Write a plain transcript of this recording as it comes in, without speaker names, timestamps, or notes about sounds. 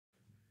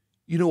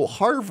You know,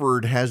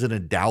 Harvard has an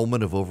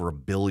endowment of over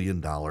 $1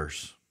 billion.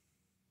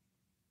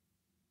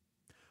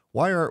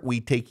 Why aren't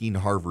we taking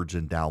Harvard's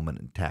endowment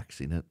and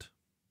taxing it?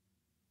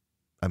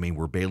 I mean,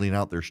 we're bailing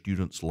out their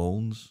students'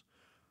 loans.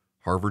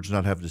 Harvard's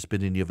not having to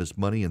spend any of its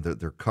money, and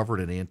they're covered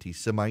in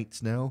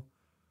anti-Semites now.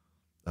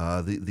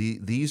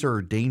 These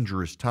are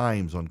dangerous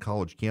times on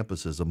college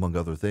campuses, among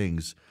other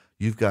things.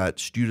 You've got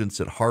students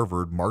at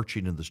Harvard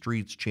marching in the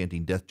streets,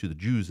 chanting death to the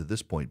Jews at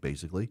this point,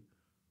 basically.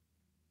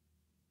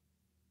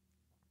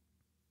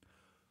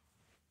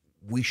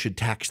 We should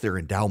tax their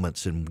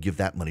endowments and give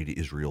that money to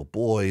Israel.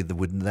 Boy,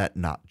 wouldn't that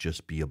not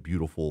just be a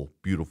beautiful,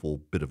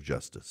 beautiful bit of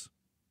justice?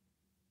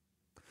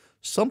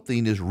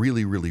 Something is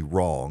really, really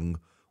wrong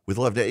with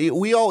left.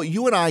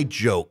 You and I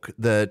joke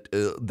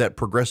that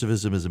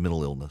progressivism is a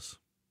mental illness.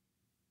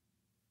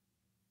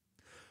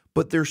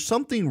 But there's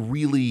something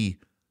really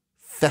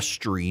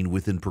festering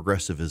within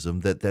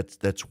progressivism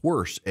that's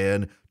worse.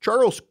 And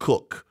Charles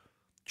Cook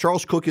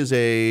is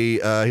he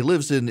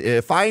lives in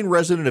a fine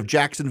resident of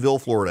Jacksonville,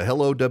 Florida.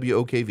 Hello,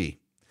 WOKV.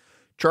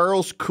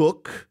 Charles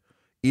Cook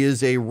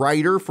is a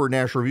writer for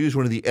National Review. He's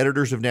one of the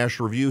editors of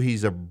National Review.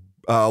 He's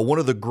one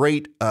of the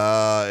great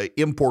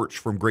imports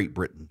from Great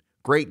Britain.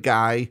 Great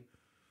guy.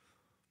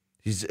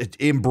 He's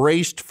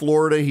embraced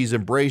Florida. He's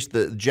embraced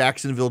the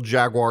Jacksonville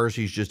Jaguars.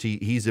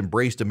 He's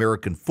embraced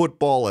American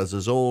football as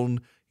his own.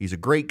 He's a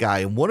great guy.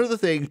 And one of the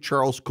things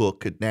Charles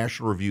Cook at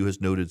National Review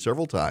has noted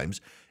several times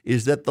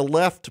is that the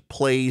left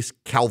plays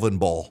Calvin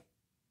ball.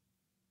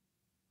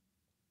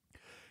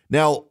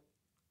 Now,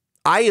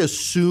 I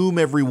assume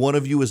every one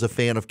of you is a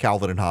fan of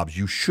Calvin and Hobbes.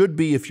 You should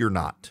be if you're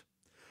not.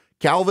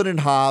 Calvin and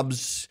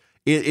Hobbes,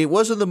 it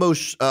wasn't the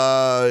most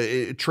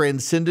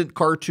transcendent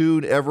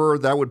cartoon ever.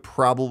 That would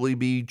probably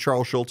be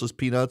Charles Schultz's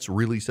Peanuts,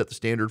 really set the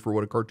standard for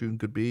what a cartoon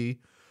could be.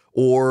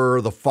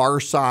 Or The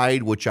Far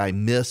Side, which I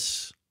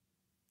miss.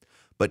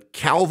 But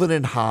Calvin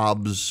and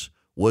Hobbes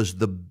was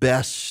the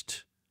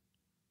best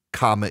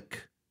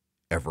comic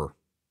ever.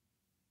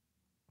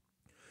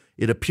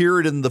 It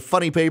appeared in the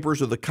funny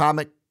papers or the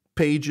comic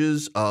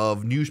pages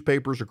of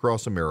newspapers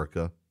across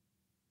America.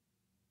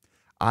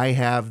 I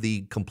have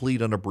the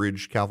complete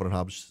unabridged Calvin and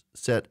Hobbes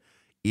set.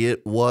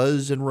 It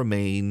was and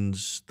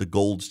remains the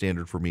gold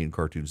standard for me in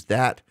cartoons.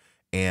 That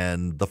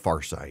and The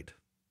Far Side.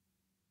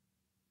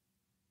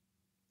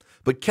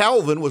 But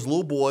Calvin was a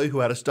little boy who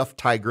had a stuffed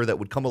tiger that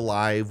would come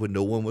alive when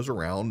no one was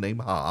around,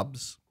 named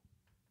Hobbes.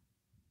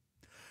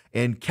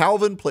 And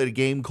Calvin played a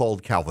game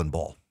called Calvin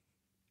Ball.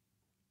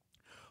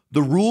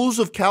 The rules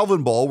of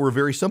Calvin Ball were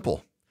very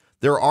simple.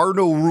 There are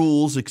no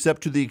rules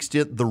except to the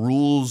extent the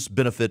rules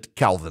benefit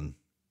Calvin.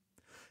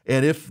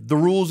 And if the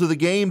rules of the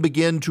game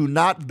begin to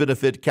not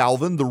benefit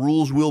Calvin, the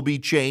rules will be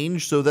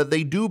changed so that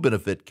they do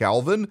benefit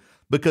Calvin,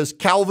 because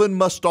Calvin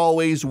must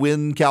always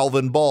win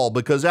Calvin Ball,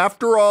 because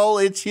after all,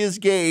 it's his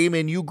game,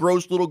 and you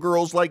gross little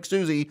girls like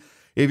Susie,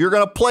 if you're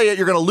going to play it,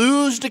 you're going to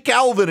lose to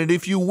Calvin, and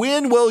if you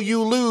win, well,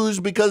 you lose,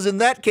 because in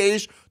that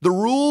case, the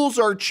rules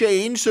are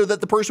changed so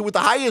that the person with the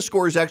highest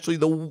score is actually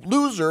the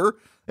loser,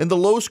 and the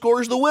low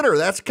score is the winner.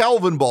 That's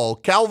Calvin Ball.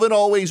 Calvin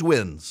always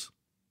wins.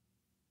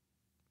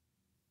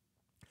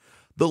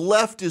 The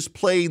left is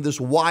playing this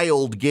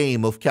wild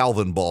game of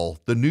Calvin Ball.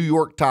 The New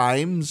York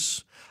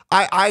Times.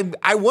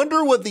 I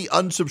wonder what the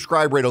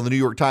unsubscribe rate on the New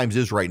York Times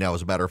is right now,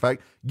 as a matter of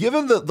fact.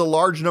 Given the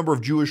large number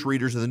of Jewish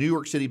readers in the New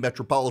York City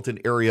metropolitan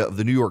area of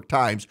the New York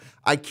Times,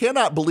 I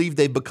cannot believe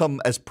they've become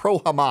as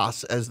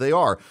pro-Hamas as they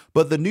are.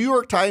 But the New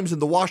York Times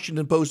and the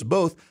Washington Post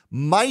both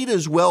might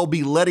as well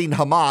be letting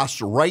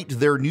Hamas write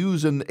their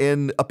news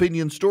and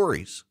opinion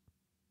stories.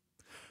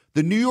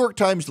 The New York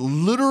Times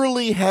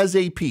literally has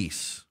a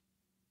piece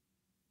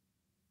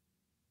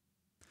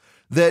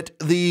that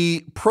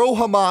the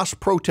pro-Hamas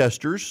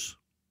protesters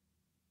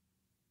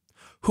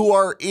who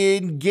are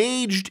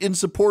engaged in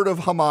support of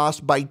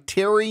Hamas by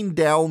tearing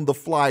down the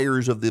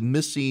flyers of the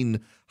missing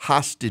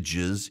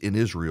hostages in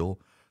Israel,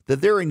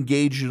 that they're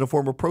engaged in a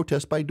form of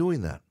protest by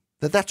doing that.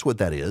 That's what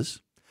that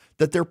is,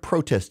 that they're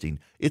protesting.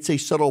 It's a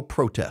subtle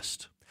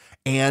protest.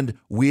 And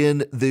when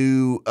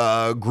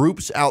the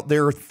groups out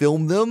there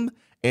film them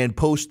and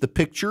post the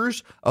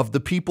pictures of the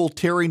people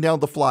tearing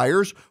down the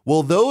flyers,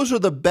 well, those are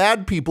the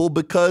bad people,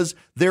 because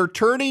they're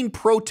turning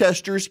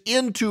protesters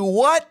into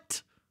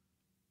what?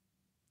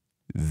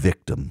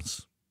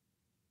 Victims.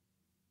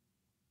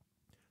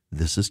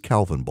 This is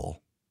Calvin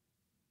Ball.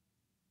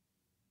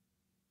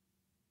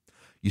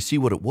 You see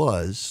what it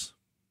was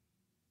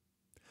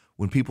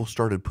when people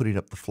started putting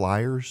up the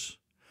flyers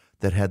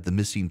that had the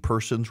missing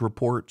persons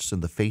reports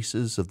and the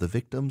faces of the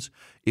victims?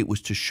 It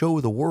was to show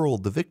the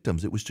world the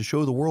victims. It was to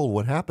show the world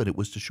what happened. It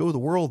was to show the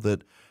world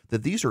that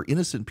these are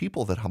innocent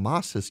people that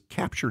Hamas has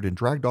captured and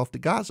dragged off to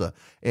Gaza.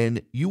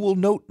 And you will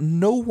note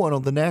no one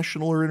on the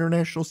national or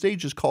international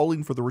stage is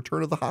calling for the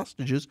return of the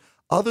hostages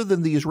other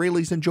than the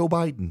Israelis and Joe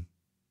Biden.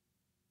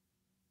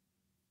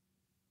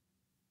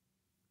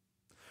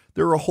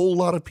 There are a whole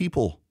lot of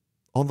people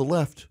on the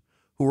left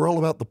who are all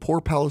about the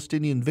poor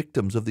Palestinian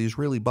victims of the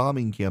Israeli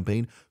bombing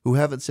campaign, who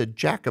haven't said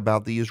jack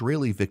about the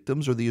Israeli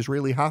victims or the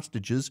Israeli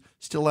hostages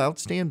still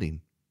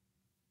outstanding.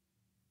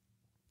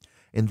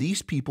 And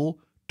these people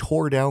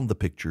tore down the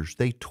pictures.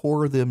 They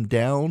tore them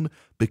down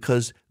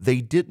because they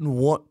didn't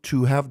want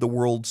to have the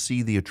world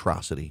see the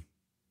atrocity,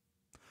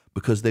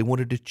 because they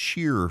wanted to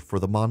cheer for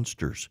the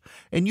monsters.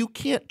 And you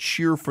can't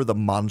cheer for the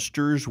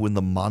monsters when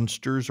the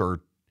monsters are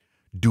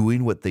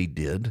doing what they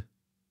did.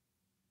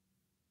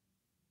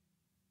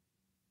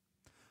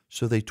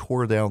 So they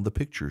tore down the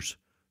pictures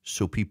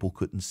so people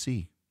couldn't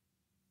see.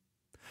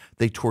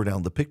 They tore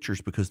down the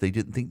pictures because they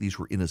didn't think these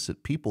were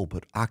innocent people,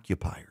 but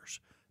occupiers,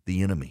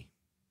 the enemy.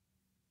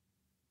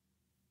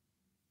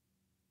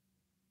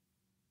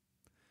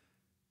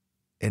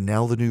 And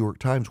now the New York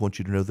Times wants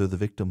you to know they're the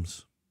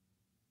victims.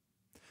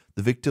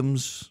 The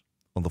victims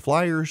on the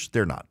flyers,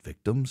 they're not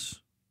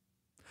victims.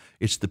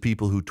 It's the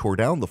people who tore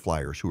down the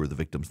flyers who are the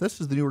victims.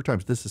 This is the New York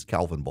Times. This is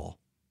Calvin Ball.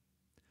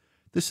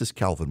 This is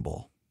Calvin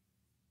Ball.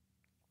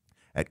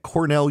 At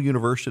Cornell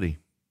University,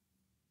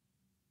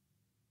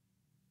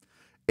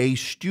 a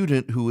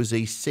student who is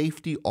a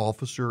safety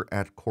officer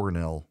at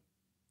Cornell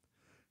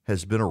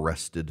has been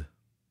arrested.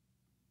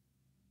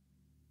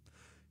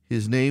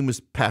 His name is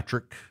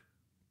Patrick.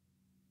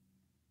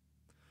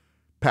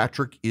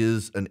 Patrick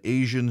is an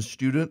Asian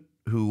student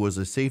who was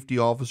a safety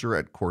officer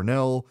at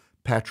Cornell.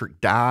 Patrick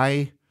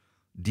Dye,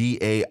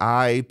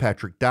 D-A-I,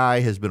 Patrick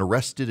Dye has been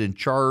arrested and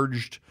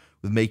charged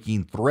with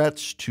making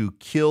threats to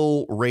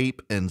kill,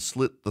 rape, and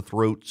slit the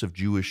throats of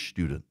Jewish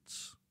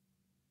students.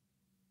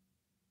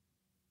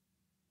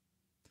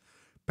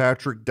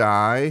 Patrick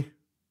Dye,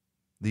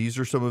 these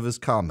are some of his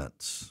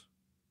comments.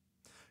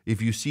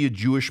 If you see a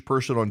Jewish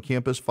person on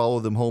campus, follow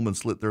them home and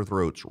slit their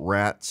throats.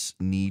 Rats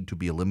need to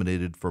be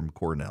eliminated from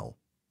Cornell.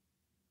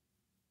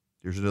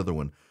 Here's another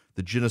one.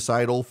 The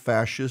genocidal,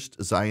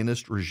 fascist,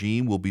 Zionist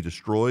regime will be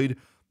destroyed.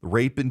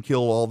 Rape and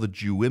kill all the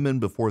Jew women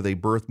before they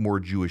birth more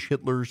Jewish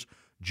Hitlers.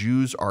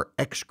 Jews are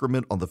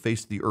excrement on the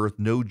face of the earth.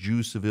 No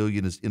Jew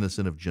civilian is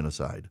innocent of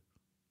genocide.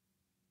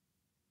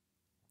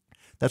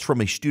 That's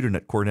from a student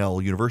at Cornell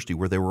University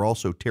where they were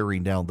also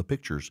tearing down the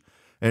pictures.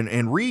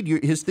 And read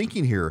his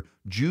thinking here.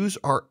 Jews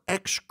are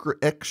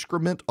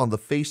excrement on the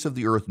face of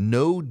the earth.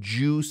 No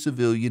Jew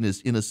civilian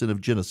is innocent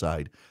of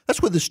genocide.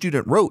 That's what the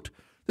student wrote.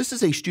 This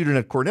is a student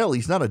at Cornell.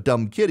 He's not a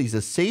dumb kid. He's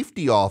a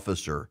safety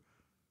officer.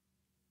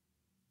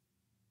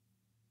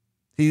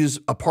 He's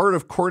a part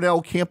of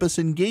Cornell campus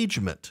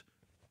engagement.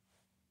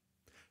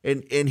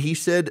 And he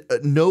said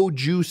no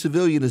Jew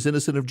civilian is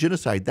innocent of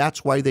genocide.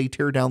 That's why they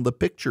tear down the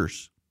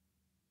pictures.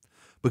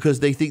 Because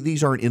they think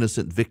these aren't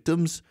innocent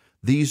victims.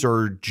 These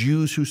are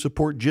Jews who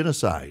support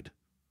genocide.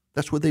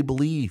 That's what they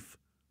believe.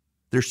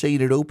 They're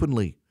saying it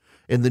openly.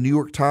 And the New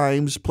York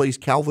Times plays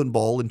Calvin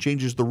Ball and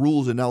changes the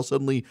rules, and now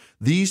suddenly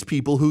these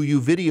people who you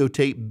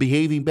videotape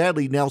behaving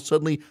badly, now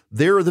suddenly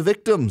they're the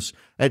victims.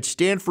 At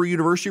Stanford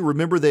University,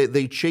 remember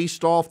they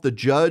chased off the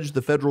judge,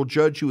 the federal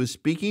judge who was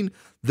speaking,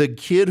 the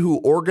kid who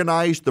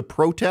organized the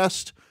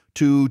protest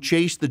to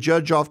chase the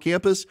judge off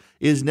campus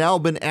is now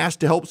been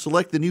asked to help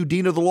select the new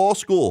dean of the law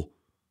school.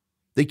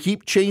 They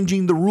keep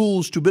changing the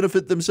rules to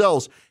benefit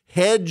themselves.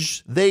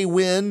 Heads, they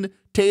win.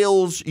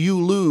 Tails, you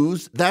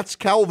lose. That's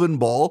Calvin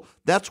Ball.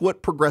 That's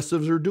what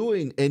progressives are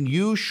doing. And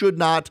you should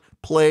not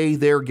play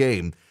their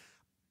game.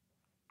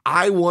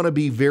 I want to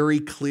be very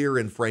clear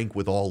and frank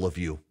with all of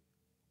you.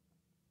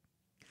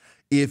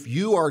 If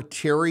you are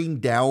tearing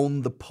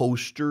down the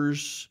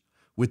posters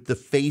with the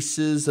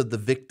faces of the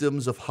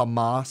victims of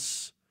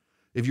Hamas,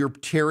 if you're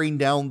tearing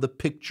down the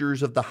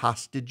pictures of the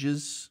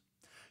hostages,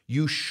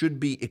 you should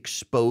be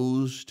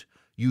exposed,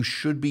 you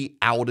should be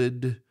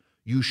outed,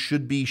 you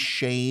should be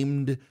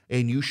shamed,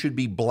 and you should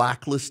be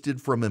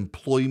blacklisted from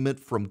employment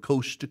from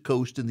coast to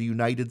coast in the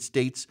United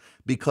States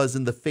because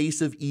in the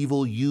face of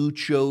evil, you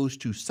chose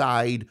to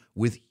side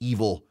with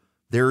evil.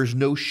 There is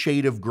no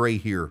shade of gray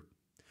here.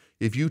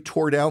 If you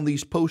tore down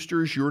these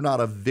posters, you're not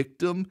a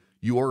victim,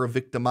 you are a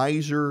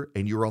victimizer,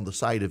 and you're on the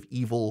side of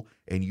evil,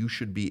 and you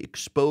should be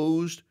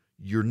exposed.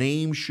 Your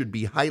name should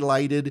be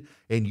highlighted,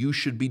 and you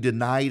should be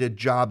denied a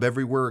job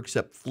everywhere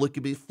except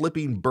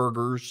flipping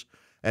burgers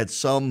at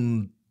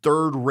some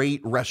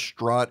third-rate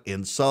restaurant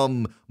in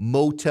some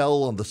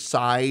motel on the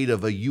side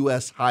of a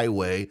U.S.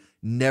 highway,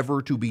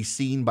 never to be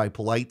seen by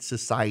polite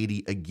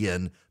society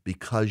again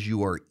because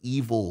you are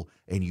evil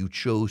and you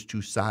chose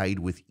to side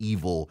with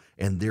evil,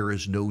 and there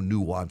is no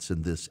nuance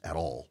in this at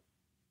all.